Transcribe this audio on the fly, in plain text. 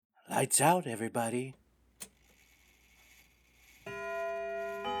Lights out, everybody.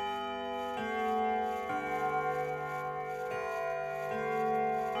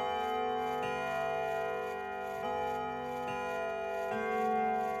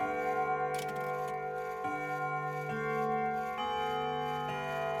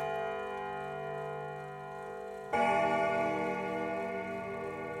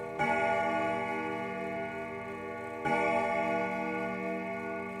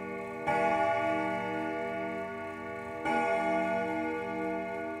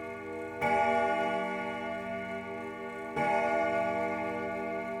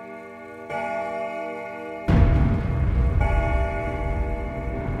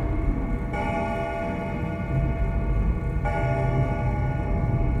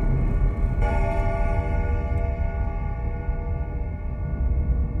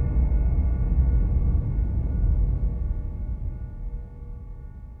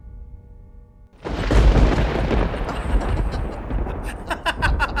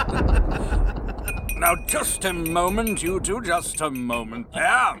 Now, just a moment, you two, just a moment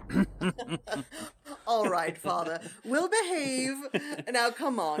there. All right, Father. We'll behave. Now,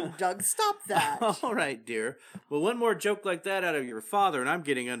 come on, Doug, stop that. All right, dear. Well, one more joke like that out of your father, and I'm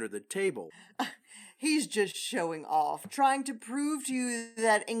getting under the table. He's just showing off, trying to prove to you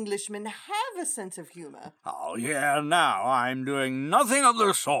that Englishmen have a sense of humor. Oh, yeah, now I'm doing nothing of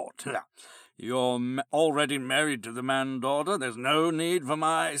the sort. You're already married to the man-daughter. There's no need for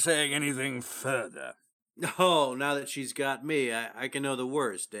my saying anything further. Oh, now that she's got me, I can know the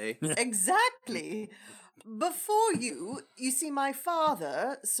worst, eh? Exactly. Before you see my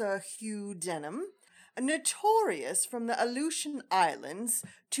father, Sir Hugh Denham, notorious from the Aleutian Islands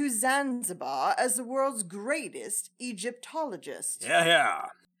to Zanzibar as the world's greatest Egyptologist. Yeah.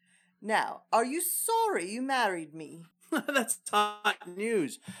 Now, are you sorry you married me? That's hot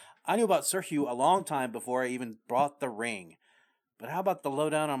news. I knew about Sir Hugh a long time before I even brought the ring. But how about the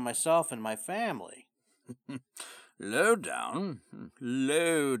lowdown on myself and my family? Low down?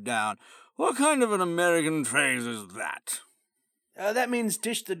 Low down. What kind of an American phrase is that? That means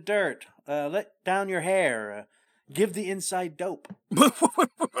dish the dirt, let down your hair, give the inside dope. What?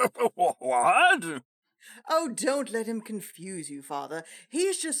 Oh, don't let him confuse you, Father.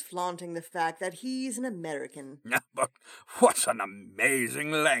 He's just flaunting the fact that he's an American. But what an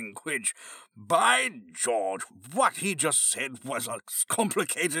amazing language. By George, what he just said was as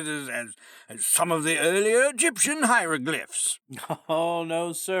complicated as some of the earlier Egyptian hieroglyphs. Oh,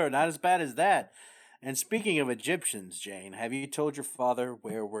 no, sir, not as bad as that. And speaking of Egyptians, Jane, have you told your father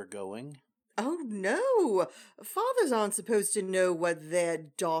where we're going? Oh, no. Fathers aren't supposed to know what their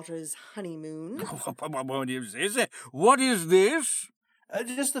daughter's honeymoon. What is this? What is this?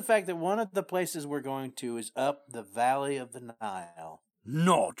 Just the fact that one of the places we're going to is up the valley of the Nile.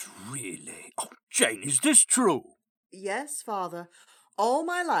 Not really. Oh, Jane, is this true? Yes, Father. All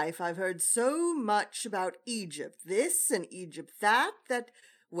my life I've heard so much about Egypt this and Egypt that,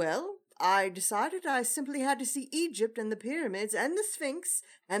 well, I decided I simply had to see Egypt and the pyramids and the Sphinx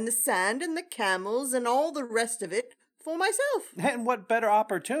and the sand and the camels and all the rest of it for myself. And what better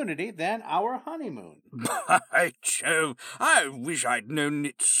opportunity than our honeymoon? By Jove, I wish I'd known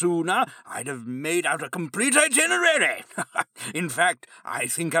it sooner. I'd have made out a complete itinerary. In fact, I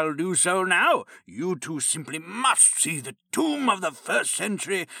think I'll do so now. You two simply must see the tomb of the 1st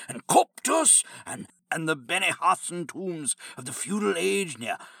century and Coptus and the Bene Hassan tombs of the feudal age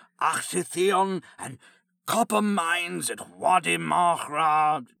near Archetheon and copper mines at Wadi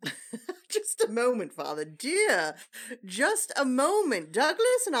Mahra. Just a moment, Father dear. Just a moment.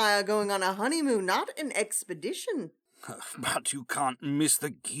 Douglas and I are going on a honeymoon, not an expedition. But you can't miss the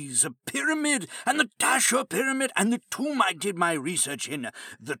Giza Pyramid and the Dashur Pyramid and the tomb I did my research in,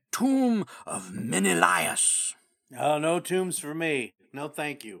 the tomb of Menelaus. Oh, no tombs for me. No,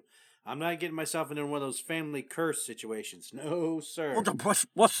 thank you. I'm not getting myself into one of those family curse situations. No, sir.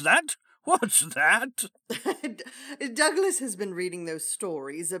 What's that? What's that? Douglas has been reading those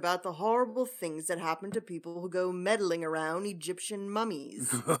stories about the horrible things that happen to people who go meddling around Egyptian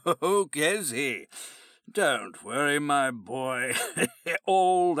mummies. Oh, has he? Don't worry, my boy.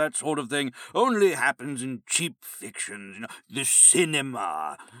 All that sort of thing only happens in cheap fictions, the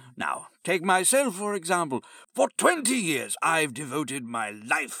cinema. Now, take myself, for example. For 20 years, I've devoted my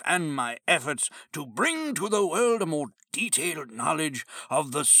life and my efforts to bring to the world a more detailed knowledge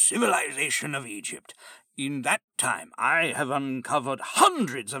of the civilization of Egypt. In that time, I have uncovered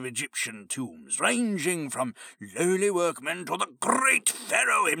hundreds of Egyptian tombs, ranging from lowly workmen to the great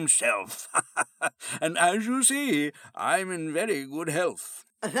pharaoh himself. And as you see, I'm in very good health.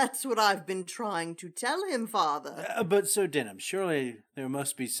 That's what I've been trying to tell him, Father. But Sir Denham, surely there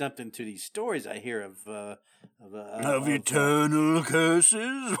must be something to these stories I hear Of eternal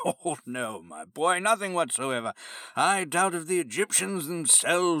curses? Oh, no, my boy, nothing whatsoever. I doubt if the Egyptians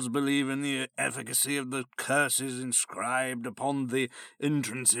themselves believe in the efficacy of the curses inscribed upon the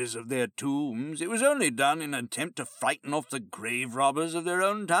entrances of their tombs. It was only done in an attempt to frighten off the grave robbers of their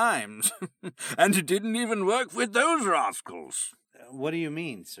own times. And it didn't even work with those rascals. What do you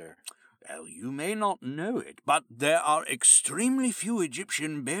mean, sir? Well, you may not know it, but there are extremely few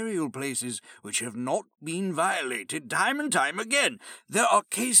Egyptian burial places which have not been violated time and time again. There are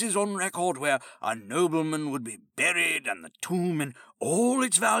cases on record where a nobleman would be buried and the tomb and all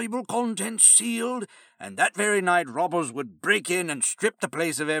its valuable contents sealed, and that very night robbers would break in and strip the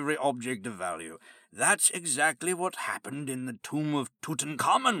place of every object of value. That's exactly what happened in the tomb of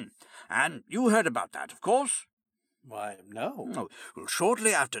Tutankhamun, and you heard about that, of course. Why, no. Oh, well,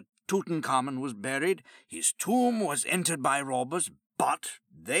 shortly after Tutankhamun was buried, his tomb was entered by robbers, but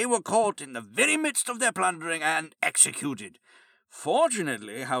they were caught in the very midst of their plundering and executed.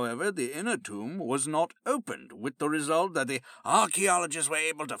 Fortunately, however, the inner tomb was not opened, with the result that the archaeologists were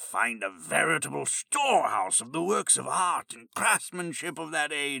able to find a veritable storehouse of the works of art and craftsmanship of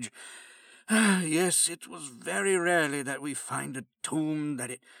that age. Yes, it was very rarely that we find a tomb that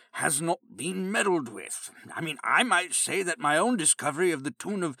it has not been meddled with. I mean, I might say that my own discovery of the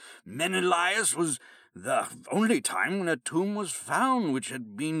tomb of Menelaus was the only time when a tomb was found which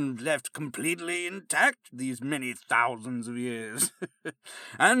had been left completely intact these many thousands of years.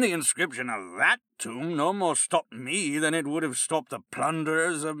 And the inscription of that tomb no more stopped me than it would have stopped the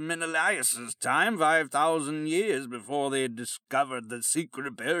plunderers of Menelaus's time 5,000 years before they had discovered the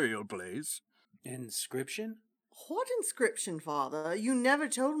secret burial place. Inscription? What inscription, Father? You never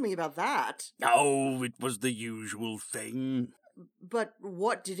told me about that. Oh, it was the usual thing. But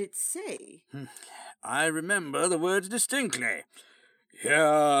what did it say? I remember the words distinctly. Here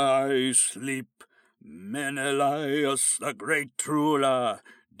I sleep, Menelaus the great ruler,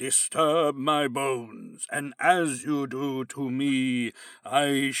 disturb my bones, and as you do to me,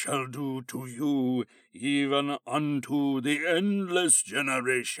 I shall do to you, even unto the endless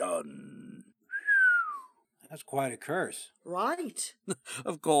generation. That's quite a curse. Right.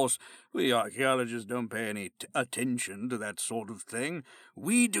 Of course, we archaeologists don't pay any attention to that sort of thing.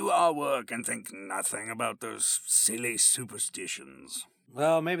 We do our work and think nothing about those silly superstitions.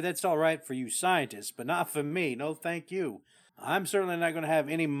 Well, maybe that's all right for you scientists, but not for me. No, thank you. I'm certainly not going to have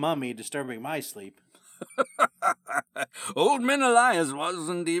any mummy disturbing my sleep. Old Menelaus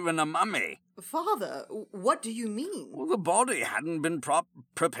wasn't even a mummy. Father, what do you mean? Well, the body hadn't been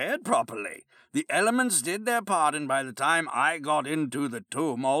prepared properly. The elements did their part, and by the time I got into the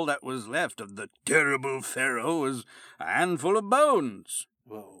tomb, all that was left of the terrible pharaoh was a handful of bones.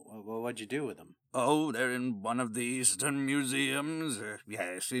 Well, what'd you do with them? Oh, they're in one of the Eastern museums.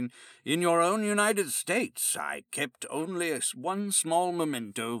 Yes, in your own United States. I kept only one small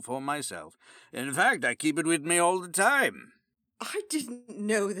memento for myself. In fact, I keep it with me all the time. I didn't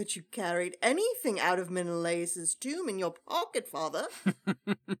know that you carried anything out of Menelaus's tomb in your pocket, Father.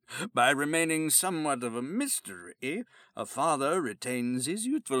 By remaining somewhat of a mystery, a father retains his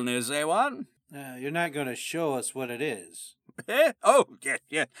youthfulness, eh, what? You're not going to show us what it is. Eh? Oh,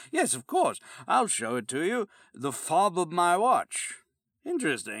 yes, of course. I'll show it to you. The fob of my watch.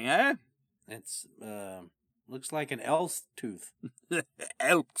 Interesting, eh? It's, looks like an elf's tooth.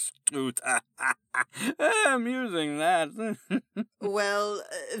 Elk's tooth. Amusing, that. Well,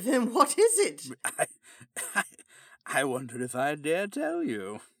 then what is it? I wondered if I dare tell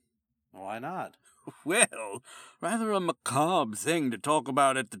you. Why not? Well, rather a macabre thing to talk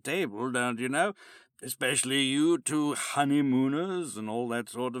about at the table, don't you know? Especially you two honeymooners and all that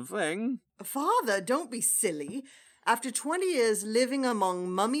sort of thing. Father, don't be silly. After 20 years living among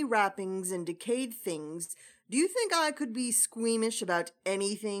mummy wrappings and decayed things, do you think I could be squeamish about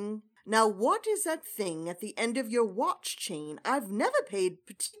anything? Now, what is that thing at the end of your watch chain? I've never paid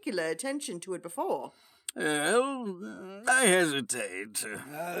particular attention to it before. Well, I hesitate.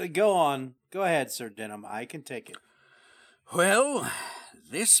 Go on. Go ahead, Sir Denham. I can take it. Well,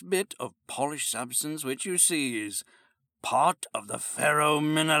 this bit of polished substance which you see is part of the Pharaoh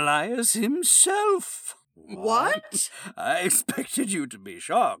Menelaus himself. What? I expected you to be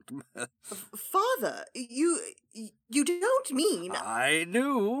shocked. Father, you don't mean... I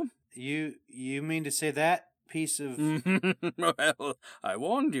do. You mean to say that piece of... Well, I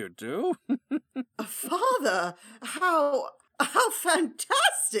warned you to. Father, how... How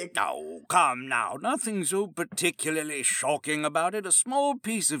fantastic! Oh, come now. Nothing so particularly shocking about it. A small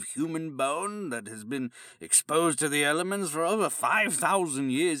piece of human bone that has been exposed to the elements for over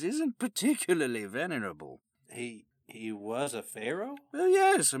 5,000 years isn't particularly venerable. He was a pharaoh? Well,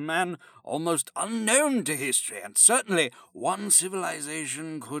 yes, a man almost unknown to history, and certainly one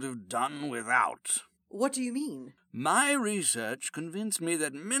civilization could have done without. What do you mean? My research convinced me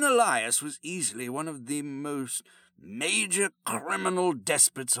that Menelaus was easily one of the most major criminal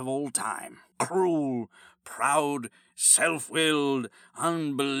despots of all time. Cruel, proud, self-willed,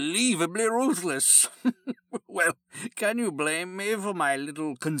 unbelievably ruthless. Well, can you blame me for my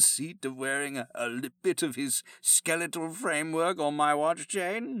little conceit of wearing a bit of his skeletal framework on my watch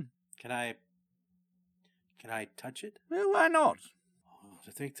chain? Can I touch it? Well, why not? Oh,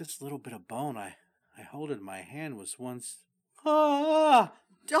 to think this little bit of bone I hold in my hand was once... Ah!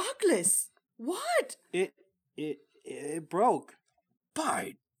 Douglas! What? It broke.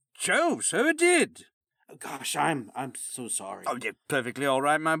 By Jove, so it did. Gosh, I'm so sorry. Oh, you're perfectly all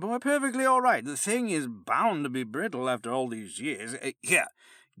right, my boy, perfectly all right. The thing is bound to be brittle after all these years. Here,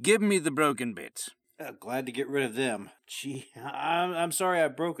 give me the broken bit. Glad to get rid of them. Gee, I'm sorry I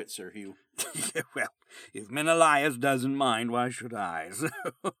broke it, Sir Hugh. Well, if Menelaus doesn't mind, why should I?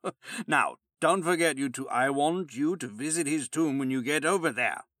 Now, don't forget, you two, I want you to visit his tomb when you get over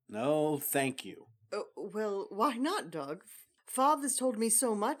there. No, thank you. Well, why not, Doug? Father's told me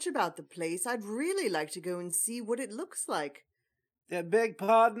so much about the place, I'd really like to go and see what it looks like. Beg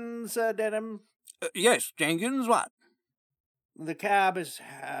pardon, Sir Denham? Yes, Jenkins, what? The cab is,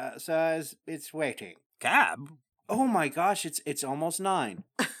 sir, it's waiting. Cab? Oh my gosh, it's almost 9.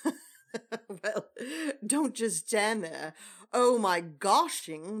 Well, don't just stand there. Oh my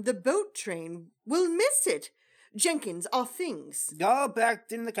goshing, the boat train. We'll miss it. Jenkins, our things. All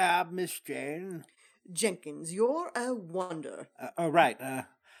back in the cab, Miss Jane. Jenkins, you're a wonder. Right.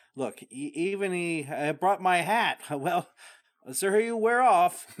 Look, even he brought my hat. Well, Sir Hugh, we're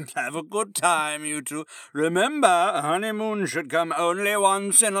off. Have a good time, you two. Remember, a honeymoon should come only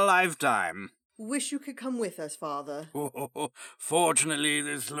once in a lifetime. Wish you could come with us, Father. Fortunately,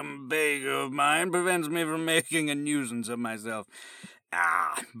 this lumbago of mine prevents me from making a nuisance of myself.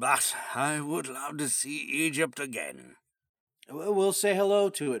 But I would love to see Egypt again. We'll say hello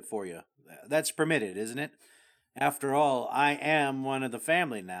to it for you. That's permitted, isn't it? After all, I am one of the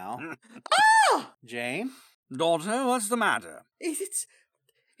family now. Ah! Jane? Daughter, what's the matter? It's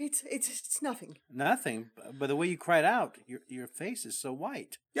nothing. Nothing. But the way you cried out, your face is so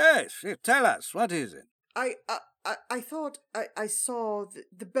white. Yes, tell us, what is it? I thought I saw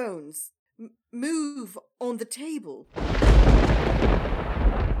the bones move on the table.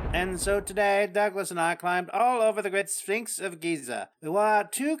 And so today, Douglas and I climbed all over the Great Sphinx of Giza. We were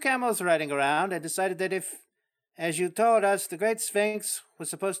 2 camels riding around and decided that if, as you told us, the Great Sphinx was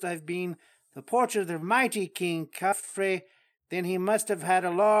supposed to have been the portrait of the mighty King Khafre, then he must have had a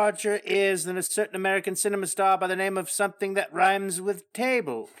larger ears than a certain American cinema star by the name of something that rhymes with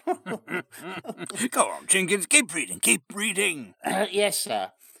table. Go on, Jenkins, keep reading. Yes,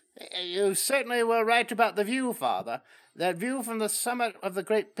 sir. You certainly were right about the view, Father. That view from the summit of the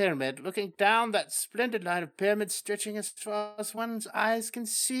Great Pyramid, looking down that splendid line of pyramids stretching as far as one's eyes can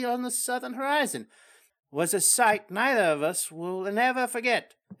see on the southern horizon, was a sight neither of us will never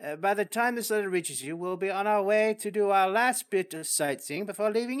forget. By the time this letter reaches you, we'll be on our way to do our last bit of sightseeing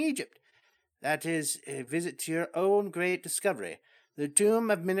before leaving Egypt. That is, a visit to your own great discovery, the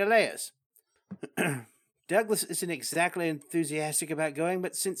tomb of Menelaus. Douglas isn't exactly enthusiastic about going,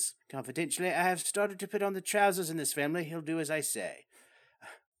 but since, confidentially, I have started to put on the trousers in this family, he'll do as I say.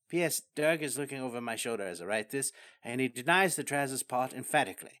 P.S. Doug is looking over my shoulder as I write this, and he denies the trousers part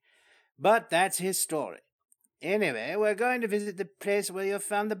emphatically. But that's his story. Anyway, we're going to visit the place where you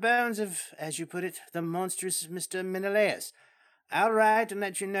found the bones of, as you put it, the monstrous Mr. Menelaus. I'll write and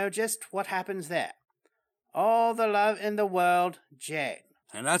let you know just what happens there. All the love in the world, Jane.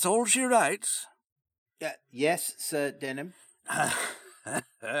 And that's all she writes? Yes, Sir Denham.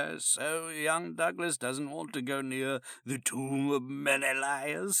 So young Douglas doesn't want to go near the tomb of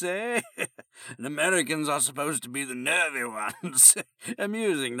Menelaus, eh? And Americans are supposed to be the nervy ones.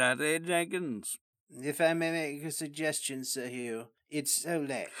 Amusing that, eh, Jenkins? If I may make a suggestion, Sir Hugh, it's so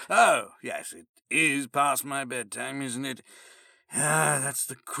late. Oh, yes, it is past my bedtime, isn't it? That's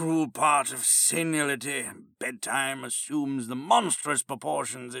the cruel part of senility. Bedtime assumes the monstrous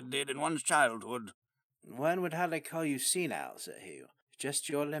proportions it did in one's childhood. One would hardly call you senile, Sir Hugh. Just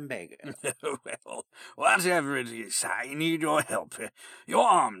your lumbago. Well, whatever it is, I need your help. Your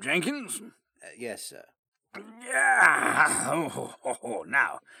arm, Jenkins. Yes, sir. Yeah.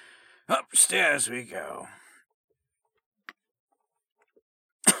 Now, upstairs we go.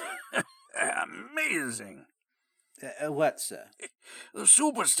 amazing. What, sir? The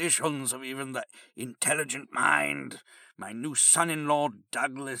superstitions of even the intelligent mind, my new son-in-law,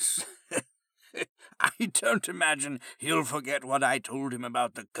 Douglas. I don't imagine he'll forget what I told him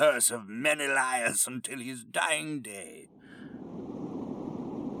about the curse of Menelaus until his dying day.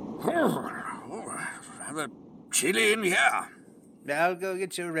 Rather chilly in here. I'll go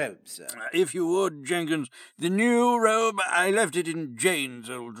get your robe, sir. If you would, Jenkins. The new robe, I left it in Jane's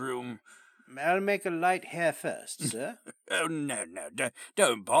old room. I'll make a light hair first, sir. Oh, no,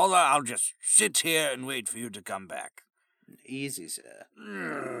 don't bother. I'll just sit here and wait for you to come back. Easy, sir.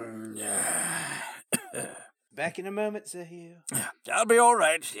 Back in a moment, Sir Hugh. I'll be all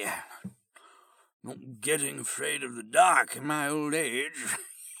right, yeah. Not getting afraid of the dark in my old age.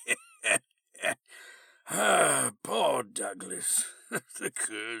 Poor Douglas. The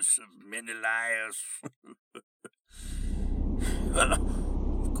curse of Menelaus.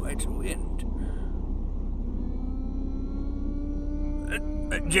 Quite a wind.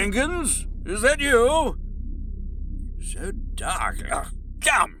 Jenkins, is that you? So dark.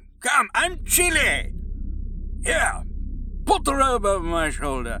 Come, I'm chilly. Here, put the robe over my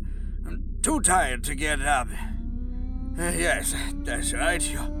shoulder. I'm too tired to get up. Yes, that's right.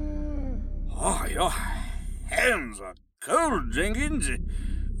 Your hands are cold, Jenkins.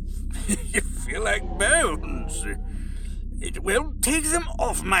 You feel like bones. Well, take them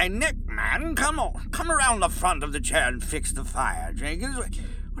off my neck, man. Come on. Come around the front of the chair and fix the fire, Jenkins. What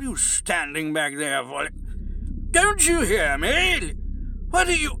are you standing back there for? Don't you hear me? What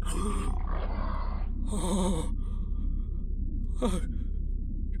are you...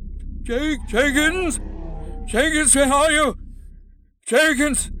 Jenkins? Jenkins, where are you?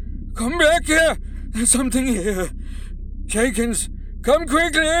 Jenkins, come back here. There's something here. Jenkins, come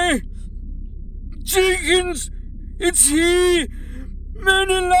quickly. Jenkins, it's he.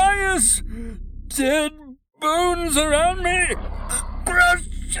 Menelaus. Dead bones around me.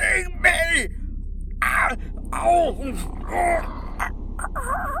 Crushing me.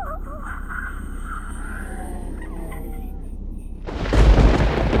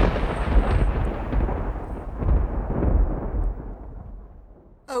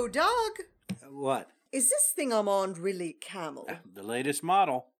 Oh, Doug, What? is this thing I'm on really camel? The latest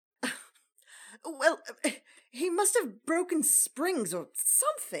model. Well, he must have broken springs or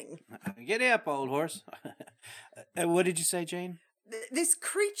something. Get up, old horse. What did you say, Jane? This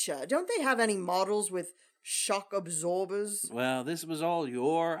creature, don't they have any models with shock absorbers? Well, this was all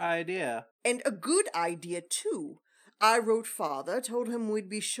your idea. And a good idea, too. I wrote Father, told him we'd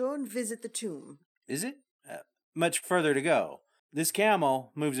be sure and visit the tomb. Is it? Much further to go. This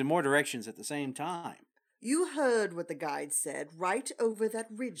camel moves in more directions at the same time. You heard what the guide said, right over that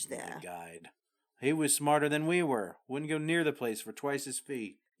ridge there. The guide. He was smarter than we were. Wouldn't go near the place for twice his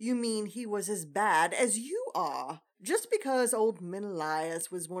fee. You mean he was as bad as you are? Just because old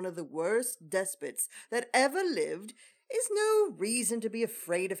Menelaus was one of the worst despots that ever lived is no reason to be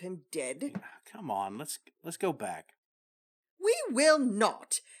afraid of him dead. Come on, let's go back. We will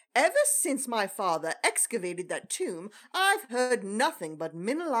not. Ever since my father excavated that tomb, I've heard nothing but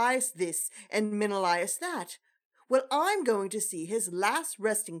Menelaus this and Menelaus that. Well, I'm going to see his last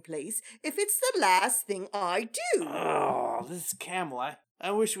resting place if it's the last thing I do. Oh, this camel.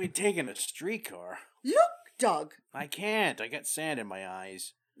 I wish we'd taken a streetcar. Look, Doug. I can't. I got sand in my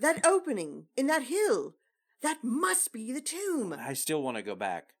eyes. That opening in that hill. That must be the tomb. I still want to go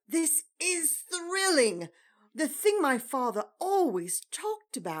back. This is thrilling. The thing my father always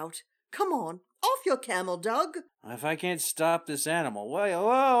talked about. Come on, off your camel, Doug. If I can't stop this animal,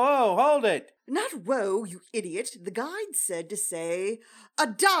 whoa, hold it! Not whoa, you idiot. The guide said to say,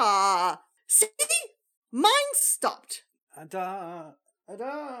 Ada! See? Mine stopped. Ada.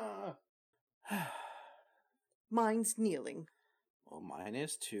 Mine's kneeling. Well, mine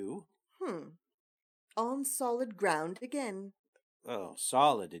is too. On solid ground again. Oh,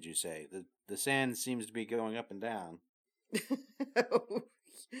 solid, did you say? The sand seems to be going up and down. Oh,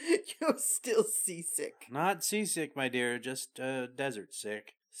 you're still seasick. Not seasick, my dear, just desert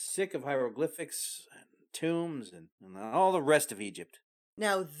sick. Sick of hieroglyphics and tombs and all the rest of Egypt.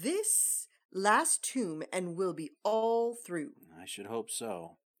 Now this last tomb and we'll be all through. I should hope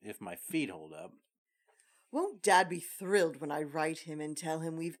so, if my feet hold up. Won't Dad be thrilled when I write him and tell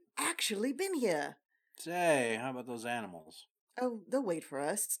him we've actually been here? Say, how about those animals? Oh, they'll wait for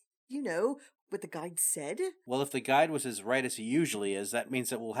us. You know, what the guide said. Well, if the guide was as right as he usually is, that means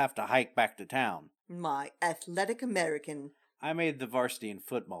that we'll have to hike back to town. My athletic American. I made the varsity in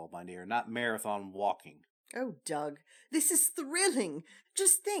football, my dear, not marathon walking. Oh, Doug, this is thrilling.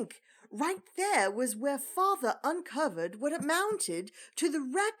 Just think, Right there was where Father uncovered what amounted to the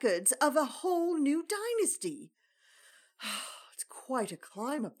records of a whole new dynasty. It's quite a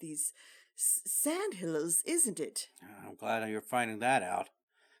climb up these sand hills, isn't it? I'm glad you're finding that out.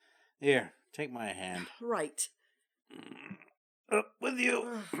 Here, take my hand. Right. Up with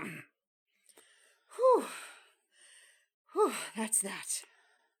you. Whew. Whew, that's that.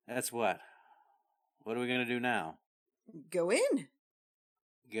 That's what? What are we going to do now? Go in.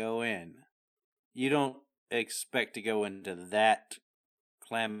 Go in. You don't expect to go into that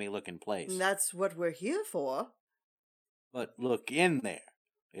clammy-looking place. That's what we're here for. But look in there.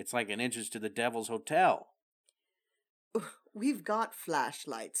 It's like an entrance to the Devil's Hotel. We've got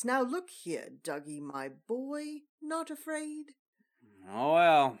flashlights. Now look here, Dougie, my boy. Not afraid? Oh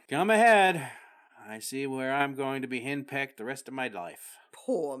well, come ahead. I see where I'm going to be henpecked the rest of my life.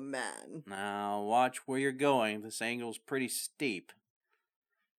 Poor man. Now watch where you're going. This angle's pretty steep.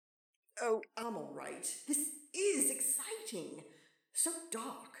 Oh, I'm all right. This is exciting. So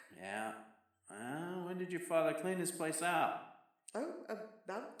dark. Yeah. When did your father clean this place out? Oh,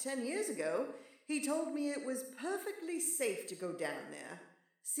 about 10 years ago. He told me it was perfectly safe to go down there.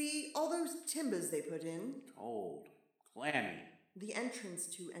 See all those timbers they put in? Cold. Clammy. The entrance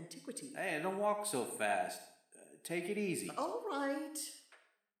to antiquity. Hey, don't walk so fast. Take it easy. All right.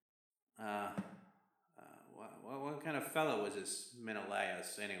 What kind of fellow was this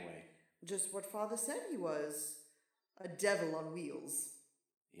Menelaus, anyway? Just what Father said he was. A devil on wheels.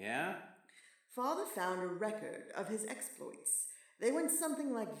 Yeah? Father found a record of his exploits. They went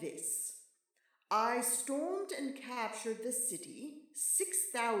something like this. I stormed and captured the city.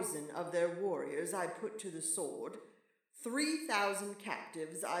 6,000 of their warriors I put to the sword. 3,000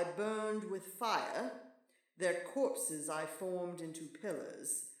 captives I burned with fire. Their corpses I formed into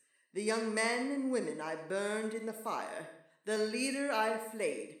pillars. The young men and women I burned in the fire. The leader I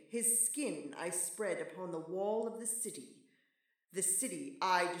flayed. His skin I spread upon the wall of the city. The city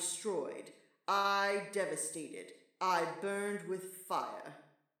I destroyed. I devastated. I burned with fire.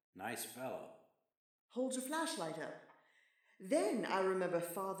 Nice fellow. Hold your flashlight up. Then I remember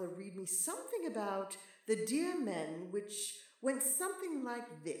Father read me something about the dear men, which went something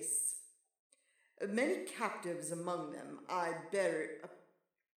like this. Many captives among them I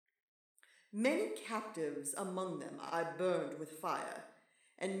burned with fire,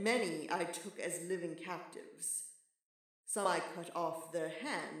 and many I took as living captives. Some I cut off their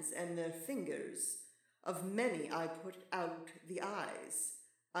hands and their fingers. Of many I put out the eyes.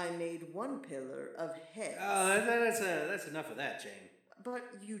 I made one pillar of heads. Oh, that's enough of that, Jane. But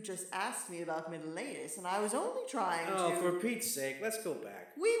you just asked me about Menelaus, and I was only trying to... Oh, for Pete's sake, let's go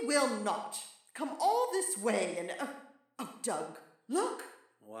back. We will not. Come all this way and... Oh, Doug, look.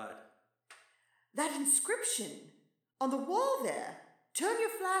 What? That inscription on the wall there. Turn your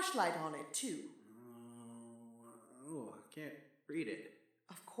flashlight on it, too. Oh, I can't read it.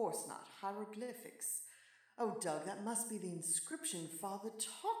 Of course not. Hieroglyphics. Oh, Doug, that must be the inscription Father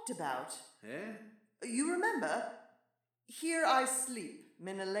talked about. Eh? You remember? Here I sleep,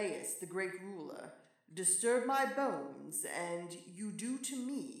 Menelaus, the great ruler. Disturb my bones, and you do to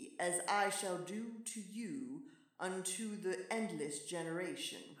me as I shall do to you unto the endless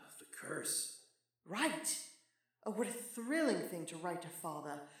generation. The curse. Right. Oh, what a thrilling thing to write to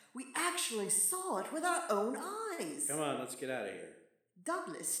Father. We actually saw it with our own eyes. Come on, let's get out of here.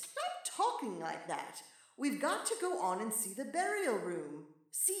 Douglas, stop talking like that. We've got to go on and see the burial room.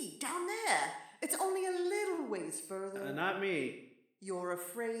 See, down there. It's only a little ways further. Not me. You're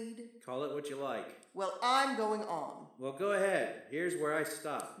afraid? Call it what you like. Well, I'm going on. Well, go ahead. Here's where I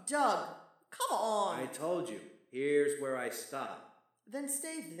stop. Doug, come on. I told you. Here's where I stop. Then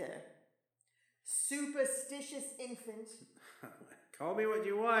stay there. Superstitious infant. Call me what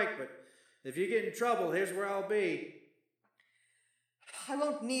you like, but if you get in trouble, here's where I'll be. I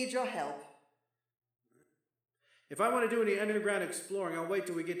won't need your help. If I want to do any underground exploring, I'll wait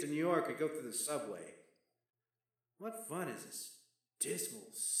till we get to New York and go through the subway. What fun is this dismal,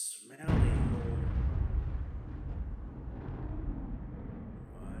 smelly old...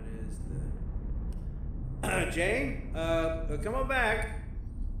 What is the... Jane? Come on back.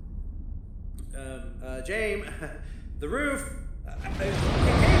 Jane, the roof...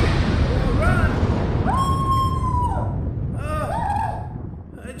 Run!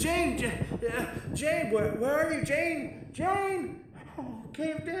 Jane, where are you, Jane? Jane! Oh,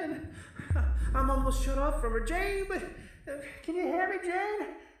 caved in. I'm almost shut off from her. Jane, but can you hear me, Jane?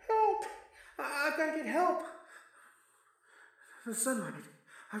 Help! I've got to get help. The sunlight.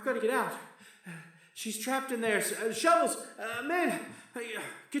 I've got to get out. She's trapped in there. Shovels, men,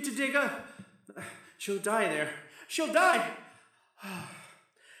 get to dig up. She'll die there. She'll die.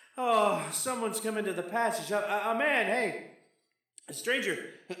 Oh, someone's come into the passage. A man, hey. A stranger.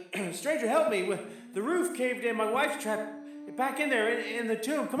 Stranger, help me. The roof caved in. My wife's trapped back in there in the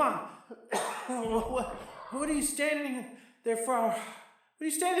tomb. Come on. What are you standing there for? What are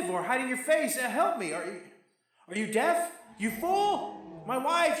you standing for? Hiding your face. Help me. Are you deaf? You fool? My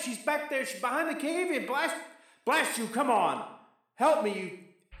wife, she's back there. She's behind the cave in. Blast you. Come on. Help me.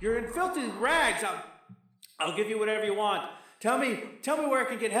 You're in filthy rags. I'll give you whatever you want. Tell me where I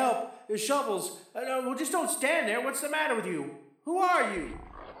can get help. There's shovels. Well, just don't stand there. What's the matter with you? Who are you?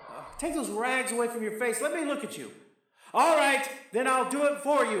 Take those rags away from your face. Let me look at you. All right, then I'll do it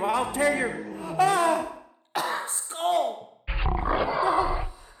for you. I'll tear your skull. No,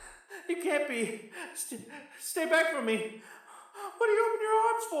 you can't be. Stay back from me. What are you opening your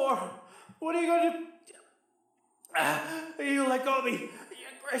arms for? What are you going to? You let go of me.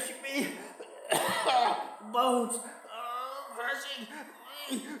 You're crushing me. Bones. Crushing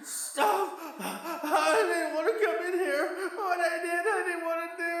me. Stop. I didn't want to come in here. What I didn't want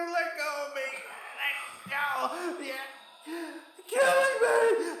to do. Let go of me. Let go. Yeah. Killing me.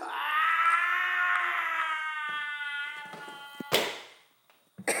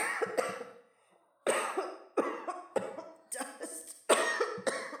 Dust.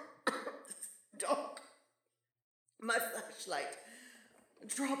 Dog. My flashlight.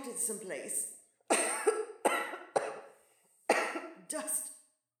 Dropped it someplace. Dust.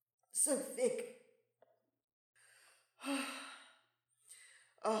 So thick.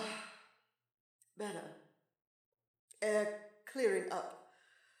 Better. Air clearing up.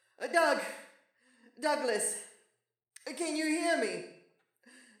 Douglas. Can you hear me?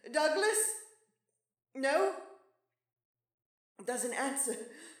 Douglas? No? Doesn't answer.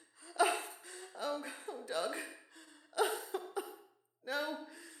 Oh, Doug.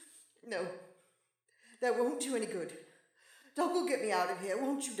 No. That won't do any good. Doug will get me out of here,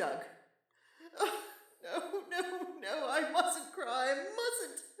 won't you, Doug? No, I mustn't cry. I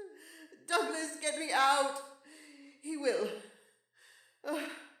mustn't. Douglas, get me out. He will.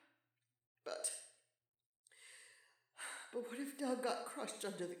 But what if Doug got crushed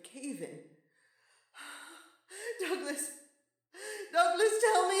under the cave-in? Douglas,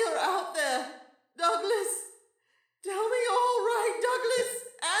 tell me you're out there. Douglas, tell me you're all right. Douglas,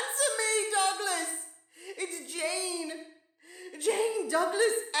 answer me, Douglas. It's Jane. Jane,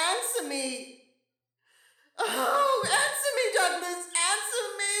 Douglas, answer me. Oh, answer me, Douglas, answer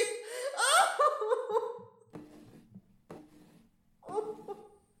me. Oh.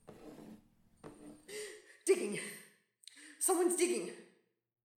 Digging. Someone's digging.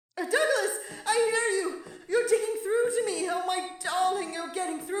 Douglas, I hear you. You're digging through to me. Oh, my darling, you're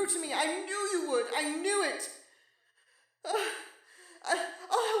getting through to me. I knew you would. I knew it.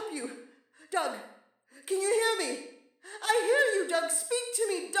 I'll help you. Doug, can you hear me? I hear you, Doug. Speak to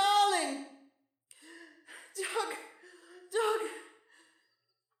me, darling. Doug.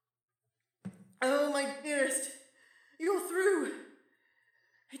 Oh, my dearest. You're through.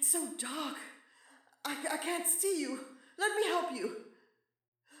 It's so dark. I can't see you. Let me help you.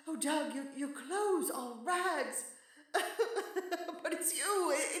 Oh, Doug, your clothes are rags. But it's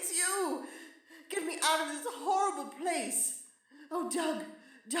you. Get me out of this horrible place. Oh, Doug,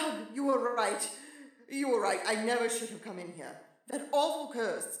 you were right. I never should have come in here. That awful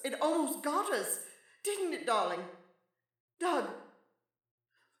curse, it almost got us. Didn't it, darling? Doug,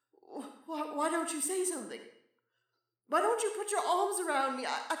 why don't you say something? Why don't you put your arms around me?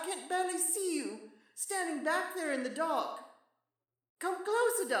 I can barely see you, standing back there in the dark. Come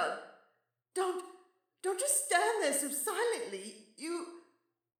closer, Doug. Don't just stand there so silently. You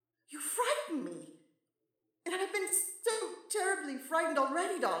frighten me. And I've been so terribly frightened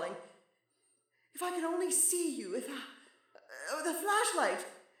already, darling. If I could only see you, the flashlight,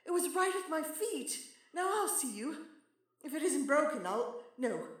 it was right at my feet. Now I'll see you. If it isn't broken, no,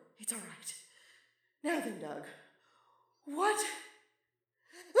 it's all right. Now then, Doug. What?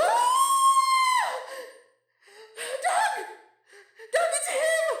 Ah! Doug! Doug, it's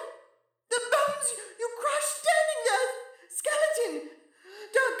him! The bones you crushed standing there! Skeleton!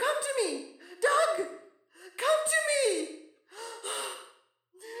 Doug, come to me! Doug! Come to me!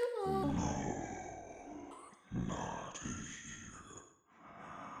 Not here.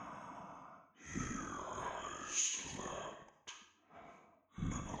 Here I slept.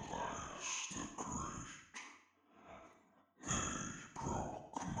 Menelaus the Great. They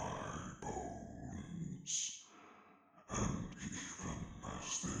broke my bones, and even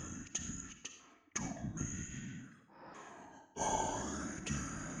as they did to me, I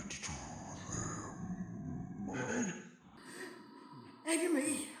did to them. And me?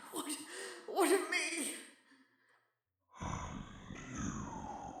 What of me? And you.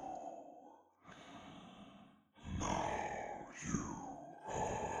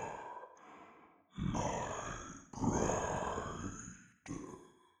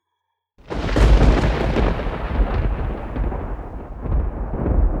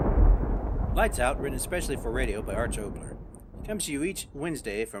 Lights Out, written especially for radio by Arch Obler, comes to you each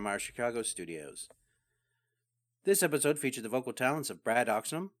Wednesday from our Chicago studios. This episode featured the vocal talents of Brad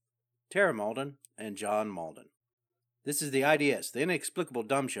Oxnam, Tara Malden, and John Malden. This is the IDS, the Inexplicable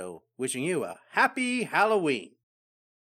Dumb Show, wishing you a happy Halloween.